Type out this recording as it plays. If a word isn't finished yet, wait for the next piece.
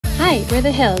Hi, we're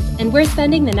the Hills, and we're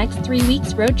spending the next 3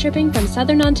 weeks road tripping from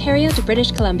southern Ontario to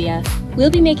British Columbia. We'll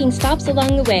be making stops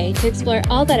along the way to explore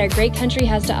all that our great country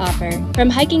has to offer, from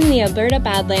hiking in the Alberta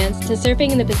Badlands to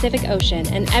surfing in the Pacific Ocean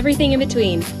and everything in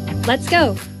between. Let's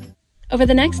go! Over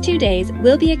the next 2 days,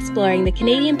 we'll be exploring the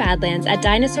Canadian Badlands at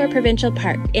Dinosaur Provincial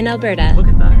Park in Alberta. Look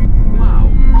at that. Wow.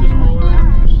 Just all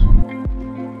around.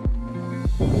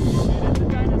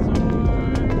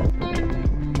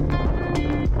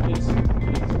 It's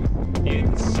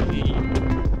insane.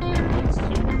 It's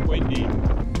super windy.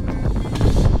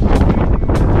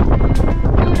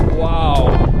 Wow.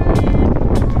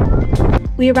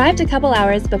 We arrived a couple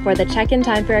hours before the check-in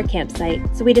time for our campsite,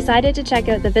 so we decided to check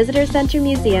out the Visitor Center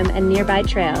Museum and nearby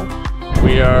trail.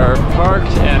 We are parked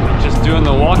and just doing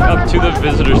the walk up to the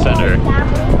Visitor Center.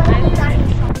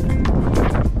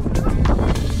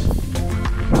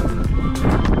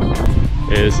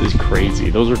 This is crazy.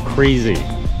 Those are crazy.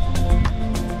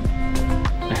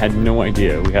 I had no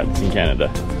idea we had this in Canada.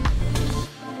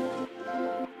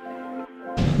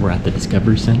 We're at the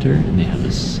Discovery Center and they have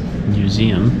this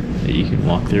museum that you can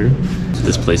walk through. So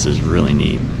this place is really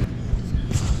neat.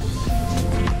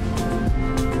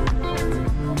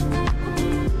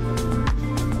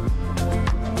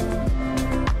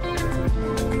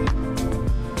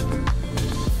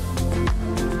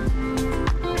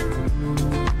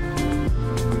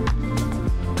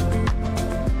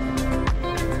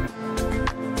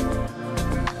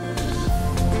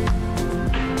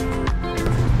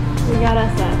 We got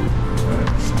us a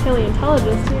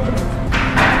palaeontologist here.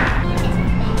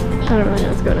 I don't really know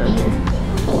what's going on here.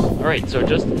 Alright, so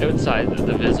just outside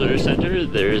the visitor center,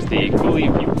 there's the Cooley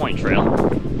Viewpoint Trail.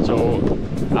 So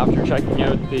after checking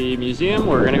out the museum,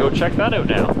 we're gonna go check that out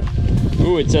now.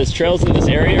 Ooh, it says trails in this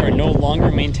area are no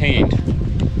longer maintained.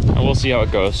 And we'll see how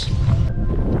it goes.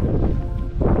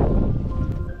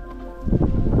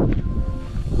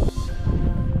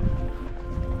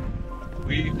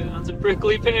 We found some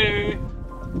prickly pear.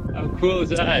 How cool is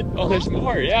that? Oh, there's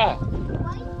more, yeah.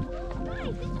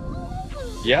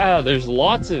 Yeah, there's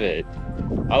lots of it.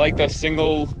 I like the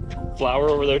single flower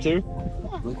over there too.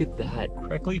 Look at that,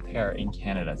 prickly pear in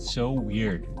Canada. It's so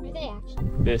weird. Are they actually?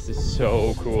 This is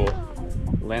so cool.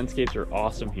 Landscapes are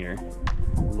awesome here.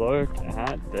 Look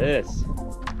at this.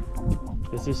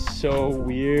 This is so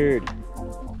weird.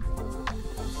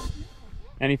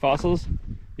 Any fossils?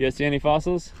 You guys see any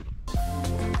fossils?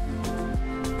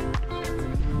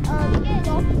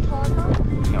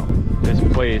 No, this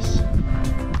place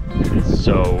is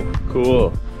so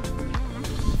cool.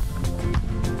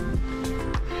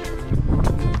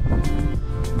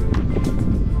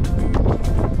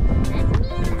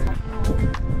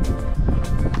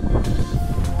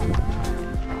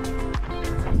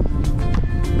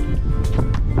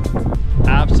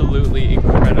 Absolutely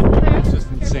incredible. It's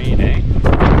just insane, eh?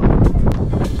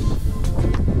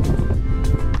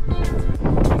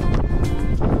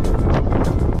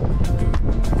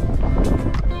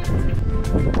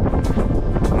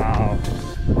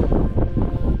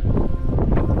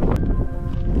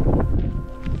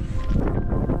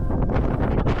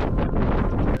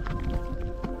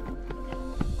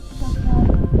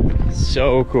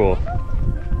 So cool.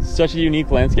 Such a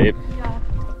unique landscape. Yeah.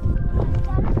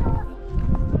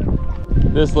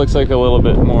 This looks like a little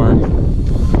bit more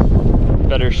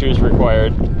better shoes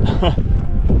required.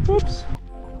 Oops.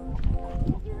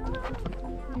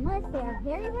 Unless they are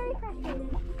very, very frustrated.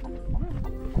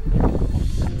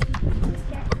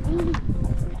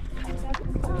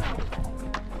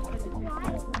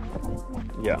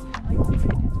 Yeah.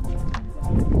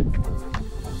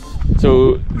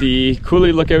 So the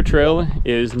Cooley Lookout Trail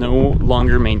is no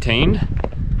longer maintained.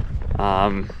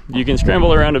 You can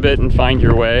scramble around a bit and find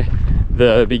your way.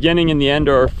 The beginning and the end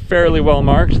are fairly well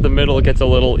marked. The middle gets a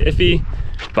little iffy,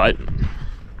 but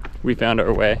we found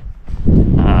our way.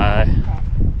 A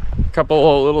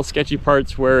couple little sketchy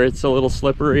parts where it's a little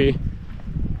slippery,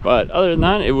 but other than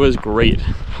that, it was great.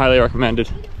 Highly recommended.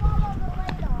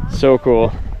 So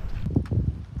cool.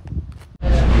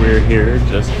 We're here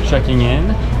just checking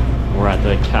in. We're at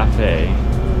the cafe,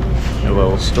 a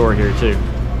little store here too.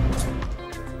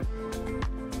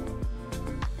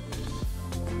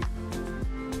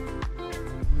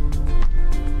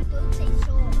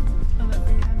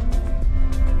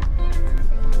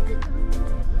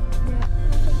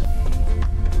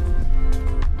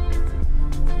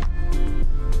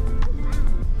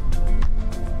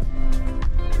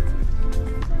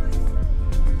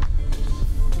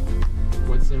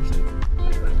 What's there?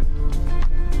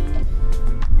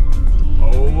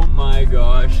 Oh my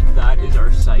gosh, that is our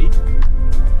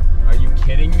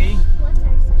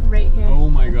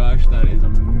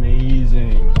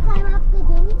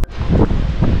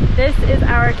this is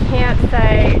our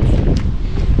campsite.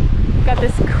 Got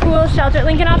this cool shelter.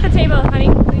 Lincoln, off the table, honey,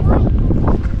 please.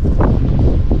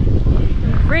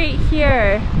 Right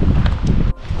here.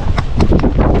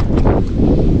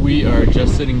 We are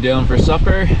just sitting down for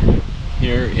supper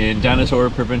here in Dinosaur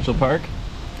Provincial Park.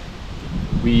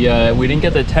 We didn't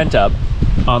get the tent up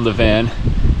on the van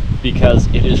because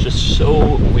it is just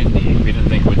so windy. We didn't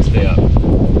think it would stay up.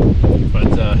 But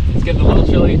it's getting a little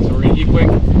chilly, so we're gonna eat quick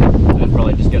and then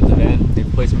probably just get in the van, maybe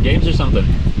play some games or something.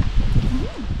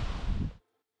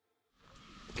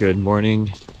 Good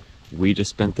morning. We just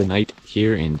spent the night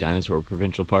here in Dinosaur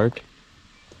Provincial Park.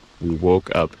 We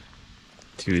woke up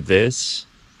to this.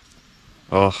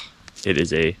 Oh, it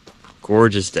is a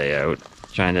gorgeous day out.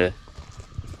 Trying to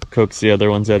coax the other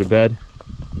ones out of bed.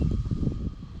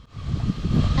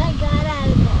 I got out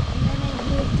of bed and then I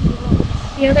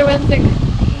moved The other ones are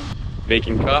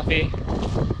Making coffee.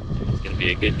 It's gonna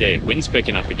be a good day. Wind's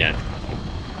picking up again.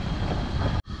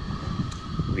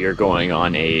 We are going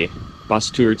on a bus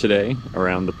tour today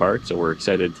around the park, so we're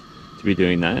excited to be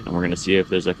doing that, and we're gonna see if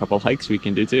there's a couple hikes we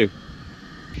can do too.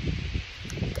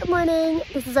 Good morning.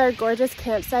 This is our gorgeous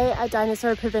campsite at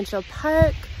Dinosaur Provincial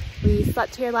Park. We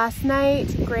slept here last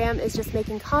night. Graham is just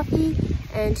making coffee,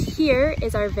 and here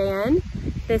is our van.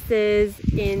 This is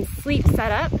in sleep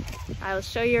setup. I'll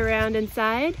show you around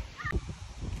inside.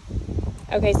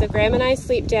 Okay, so Graham and I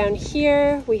sleep down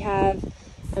here. We have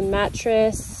a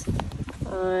mattress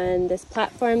on this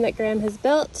platform that Graham has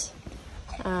built.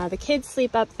 The kids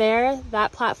sleep up there.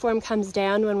 That platform comes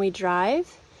down when we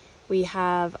drive. We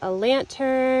have a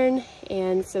lantern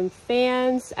and some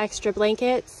fans, extra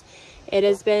blankets. It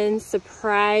has been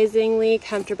surprisingly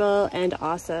comfortable and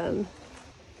awesome.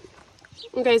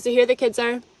 Okay, so here the kids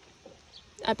are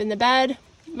up in the bed.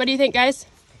 What do you think, guys?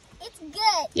 It's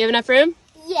good. You have enough room?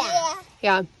 Yeah.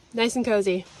 Yeah, nice and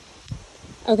cozy.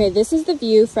 Okay, this is the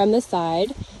view from the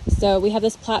side. So we have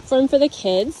this platform for the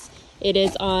kids. It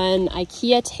is on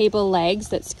IKEA table legs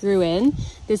that screw in.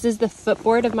 This is the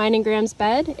footboard of mine and Graham's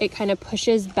bed. It kind of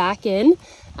pushes back in,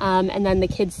 and then the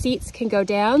kids' seats can go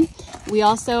down. We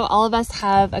also, all of us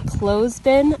have a clothes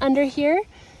bin under here.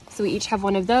 So we each have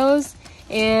one of those.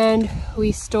 And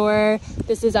we store,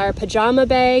 this is our pajama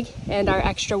bag and our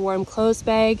extra warm clothes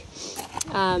bag.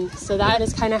 So that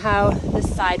is kind of how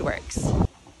this side works.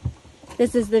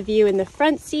 This is the view in the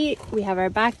front seat. We have our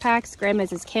backpacks. Graham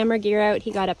has his camera gear out.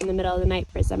 He got up in the middle of the night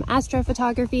for some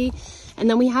astrophotography. And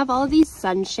then we have all of these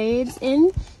sunshades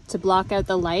in to block out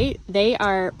the light. They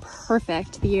are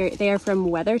perfect. They are from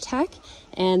WeatherTech,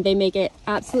 and they make it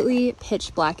absolutely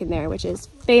pitch black in there, which is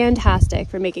fantastic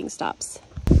for making stops.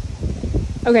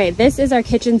 Okay, this is our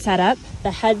kitchen setup.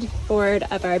 The headboard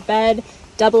of our bed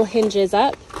double hinges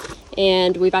up,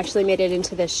 and we've actually made it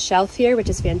into this shelf here, which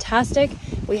is fantastic.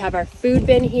 We have our food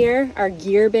bin here. Our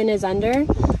gear bin is under.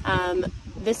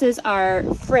 This is our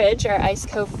fridge, our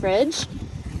Iceco fridge.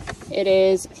 It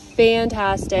is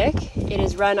fantastic. It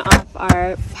is run off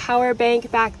our power bank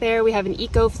back there. We have an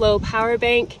EcoFlow power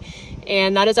bank,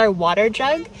 and that is our water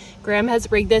jug. Graham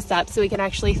has rigged this up so we can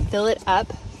actually fill it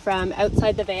up from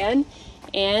outside the van.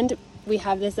 And we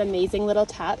have this amazing little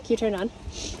tap. Can you turn it on?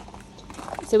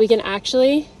 So we can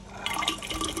actually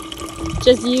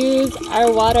just use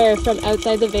our water from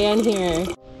outside the van here.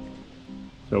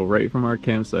 So right from our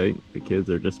campsite, the kids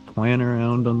are just playing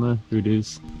around on the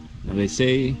hoodoos. And they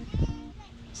say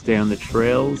stay on the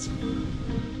trails,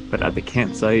 but at the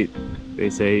campsite, they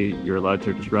say you're allowed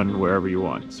to just run wherever you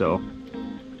want. So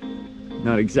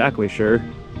not exactly sure,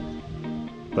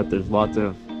 but there's lots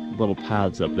of little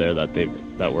paths up there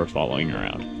that we're following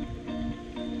around.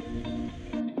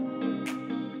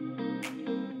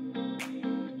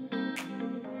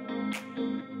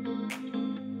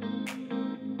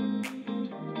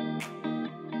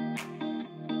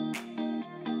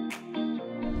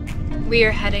 We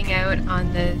are heading out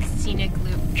on the Scenic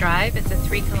Loop drive. It's a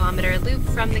 3-kilometer loop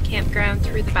from the campground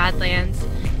through the Badlands.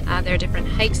 There are different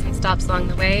hikes and stops along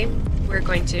the way. We're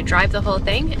going to drive the whole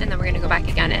thing, and then we're going to go back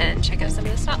again and check out some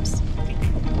of the stops.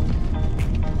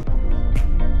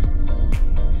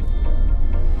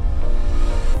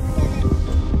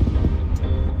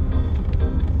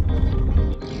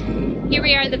 Here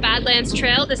we are at the Badlands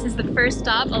Trail. This is the first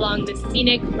stop along the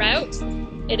scenic route.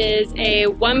 It is a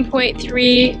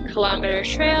 1.3 kilometer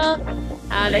trail.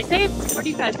 They say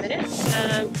 45 minutes.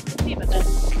 Let's see about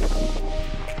this.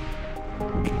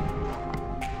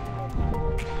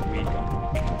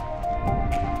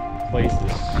 Place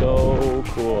is so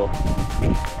cool.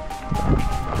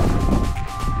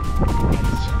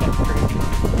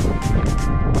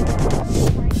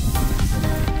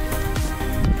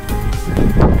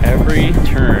 Every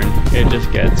turn It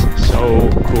just gets so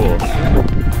cool.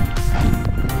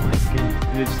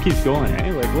 It just keeps going,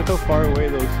 eh? Like, look how far away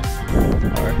those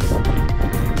are.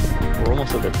 We're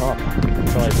almost at the top.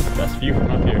 It's probably the best view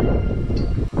from up here.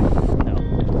 No.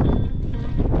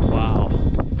 Wow.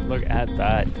 Look at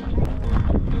that.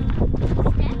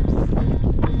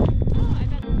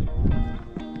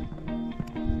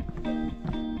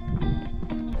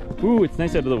 Ooh, it's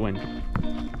nice out of the wind.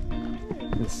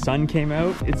 The sun came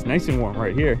out. It's nice and warm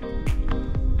right here.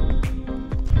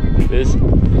 This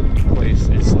place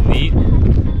is neat.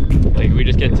 Like, we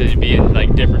just get to be in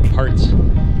like different parts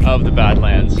of the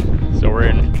Badlands. So we're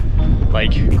in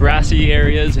like grassy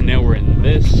areas, and now we're in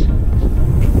this. So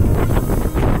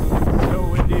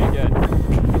windy again.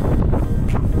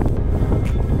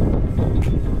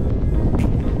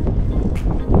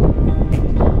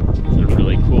 It's a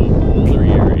really cool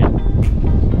bouldery area.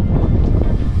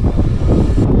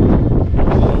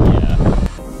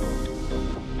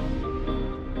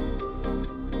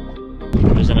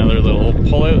 There's another little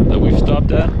pullout that we've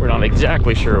stopped at. We're not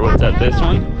exactly sure what's at this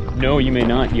one. No, you may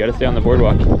not. You gotta stay on the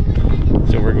boardwalk.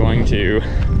 So we're going to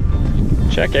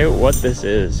check out what this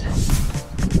is.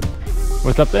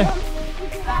 What's up there?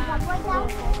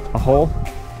 A hole?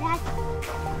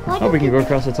 Oh, we can go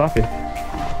across the top here.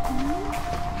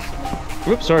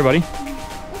 Whoops, sorry buddy.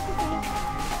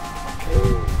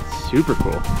 Super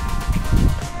cool.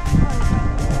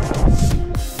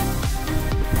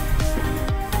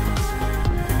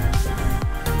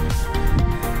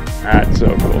 That's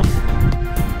so cool.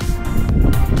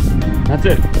 That's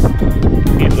it.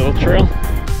 Neat little trail.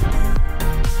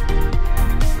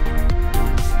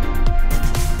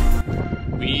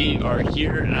 We are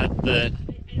here at the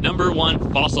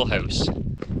 #1 fossil house.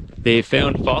 They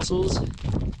found fossils,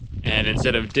 and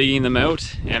instead of digging them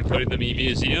out and putting them in a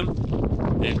museum,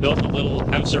 they built a little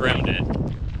house around it.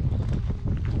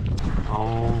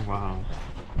 Oh wow.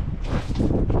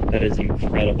 That is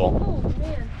incredible. Oh,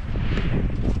 man.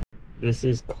 This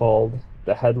is called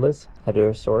the headless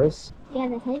Hadrosaurus, Yeah,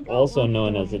 the head goes also up.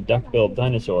 known as a duck-billed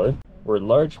dinosaur, were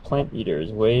large plant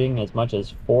eaters weighing as much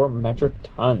as 4 metric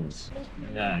tons.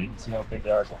 Yeah, you can see how big they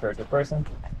are compared to a person.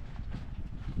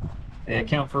 They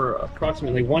account for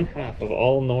approximately 1/2 of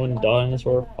all known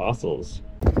dinosaur fossils.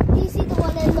 Do you see the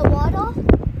one in the water?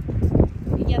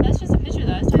 Yeah, that's just a picture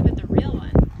though. I was talking about the real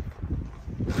one.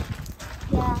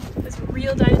 Yeah. It's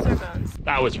real dinosaur bones.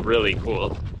 That was really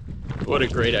cool. What a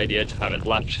great idea to have it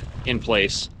left in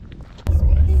place. Hey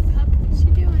pup, what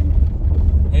you doing?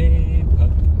 Hey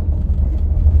pup,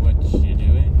 what you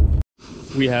doing?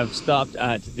 We have stopped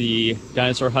at the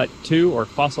Dinosaur Hut 2, or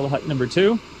Fossil Hut number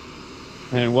 2.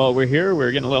 And while we're here,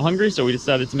 we're getting a little hungry, so we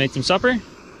decided to make some supper.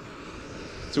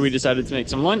 So we decided to make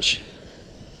some lunch.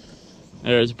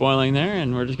 There's boiling there,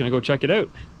 and we're just gonna go check it out.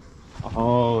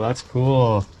 Oh, that's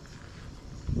cool.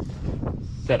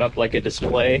 Set up like a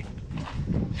display.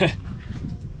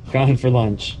 Gone for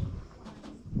lunch.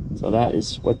 So that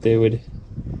is what they would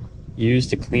use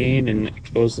to clean and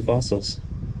expose the fossils.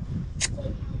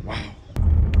 Wow.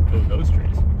 Those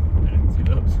trees. I didn't see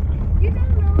those. You don't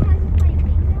know how to play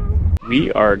bingo?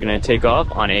 We are gonna take off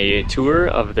on a tour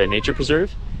of the nature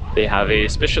preserve. They have a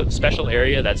special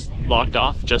area that's locked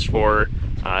off just for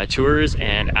tours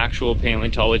and actual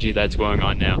paleontology that's going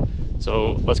on now.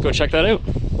 So let's go check that out.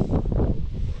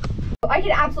 I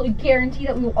can absolutely guarantee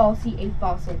that we will all see a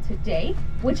fossil today,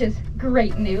 which is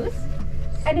great news.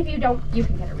 And if you don't, you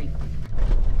can get a refund.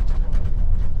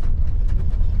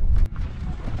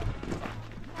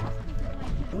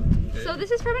 So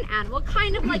this is from an animal,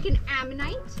 kind of like an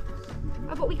ammonite,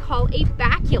 of what we call a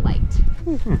baculite.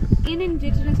 In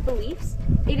indigenous beliefs,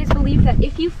 it is believed that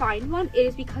if you find one, it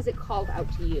is because it called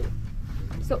out to you.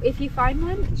 So if you find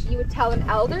one, you would tell an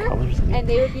elder, and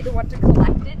they would be the one to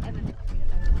collect it, and then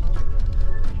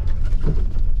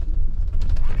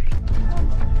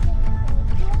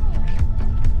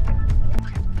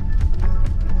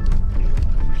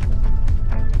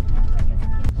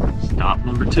Stop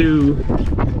number 2.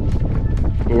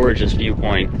 Gorgeous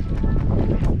viewpoint.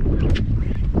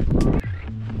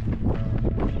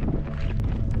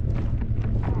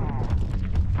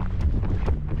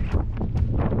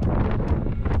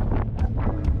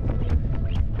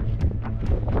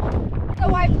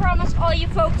 So I promised all you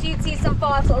folks you'd see some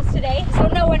fossils today, so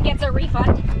no one gets a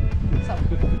refund. So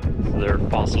There are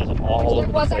fossils all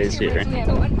over the place here.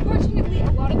 So unfortunately,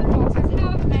 a lot of the fossils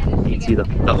have managed to You can see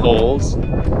the holes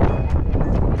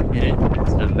in it.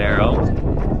 It's the marrow.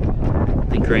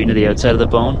 The grain to the outside of the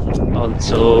bone. Oh, it's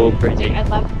so pretty. I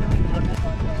love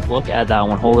Look at that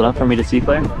one. Hold it up for me to see,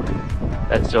 Claire.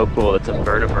 That's so cool. It's a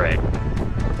vertebrae.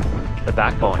 The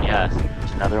backbone, yeah.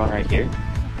 There's another one right here.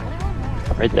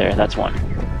 Right there, that's one.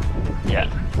 Yeah,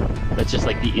 that's just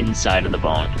like the inside of the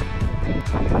bone.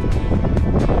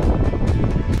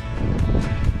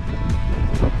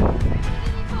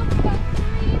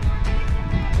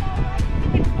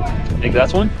 Think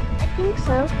that's one? I think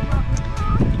so.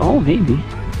 Oh, maybe.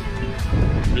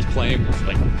 I'm just playing with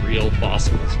like real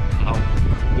fossils. Wow,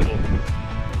 cool.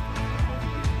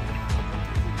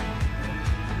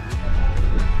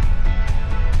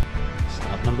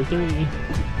 Stop number 3.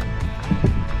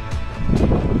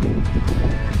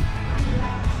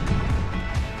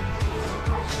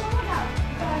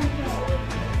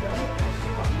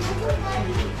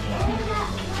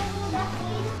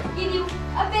 Give you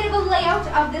a bit of a layout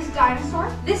of this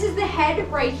dinosaur. This is the head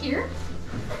right here.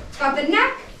 It's got the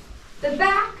neck, the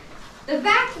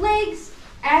back legs,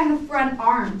 and the front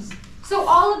arms. So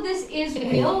all of this is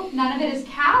real, none of it is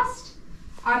cast.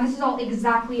 This is all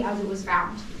exactly as it was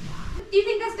found. Do you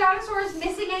think this dinosaur is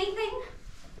missing anything?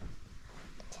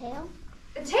 Tail?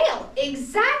 The tail,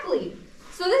 exactly.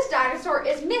 So this dinosaur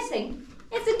is missing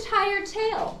its entire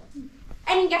tail.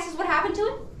 Any guesses what happened to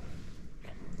it?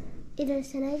 It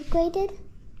disintegrated?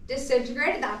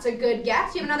 Disintegrated, that's a good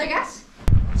guess. You have another guess?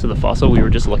 So the fossil we were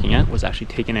just looking at was actually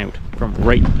taken out from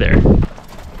right there.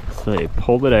 So they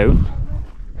pulled it out,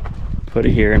 put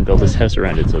it here, and built this house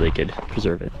around it so they could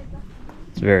preserve it.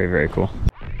 It's very, very cool.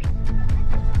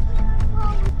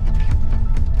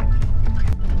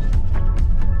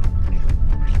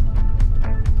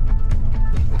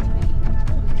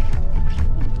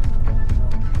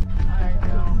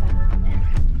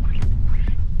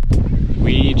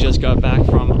 We just got back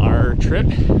from our trip,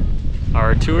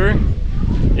 our tour.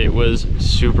 It was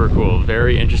super cool,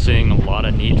 very interesting, a lot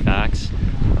of neat facts.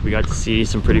 We got to see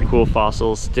some pretty cool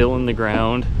fossils still in the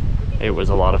ground. It was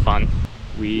a lot of fun.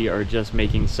 We are just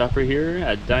making supper here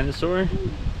at Dinosaur.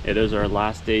 It is our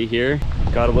last day here.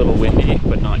 Got a little windy,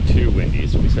 but not too windy,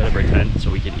 so we set up our tent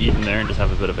so we could eat in there and just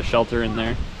have a bit of a shelter in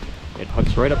there. It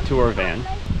hooks right up to our van,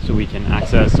 so we can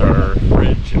access our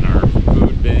fridge and our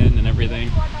food bin and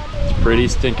everything. It's pretty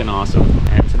stinking awesome.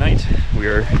 And tonight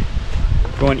we're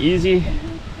going easy.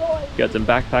 Got some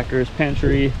backpackers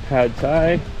pantry, pad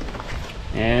thai,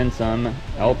 and some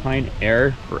Alpine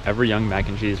Air Forever Young mac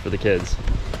and cheese for the kids.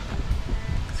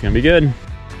 It's gonna be good.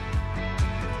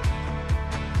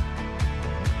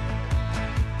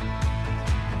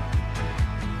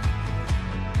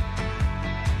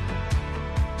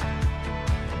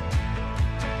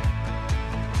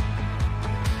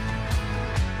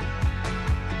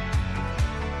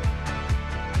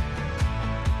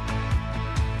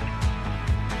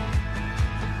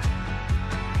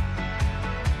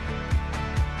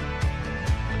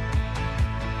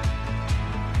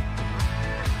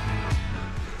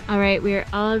 All right, we are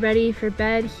all ready for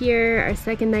bed here, our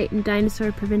second night in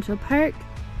Dinosaur Provincial Park.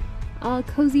 All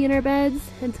cozy in our beds,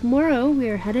 and tomorrow we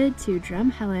are headed to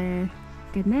Drumheller.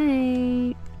 Good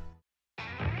night.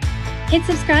 Hit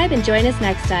subscribe and join us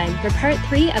next time for part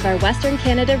 3 of our Western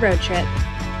Canada road trip.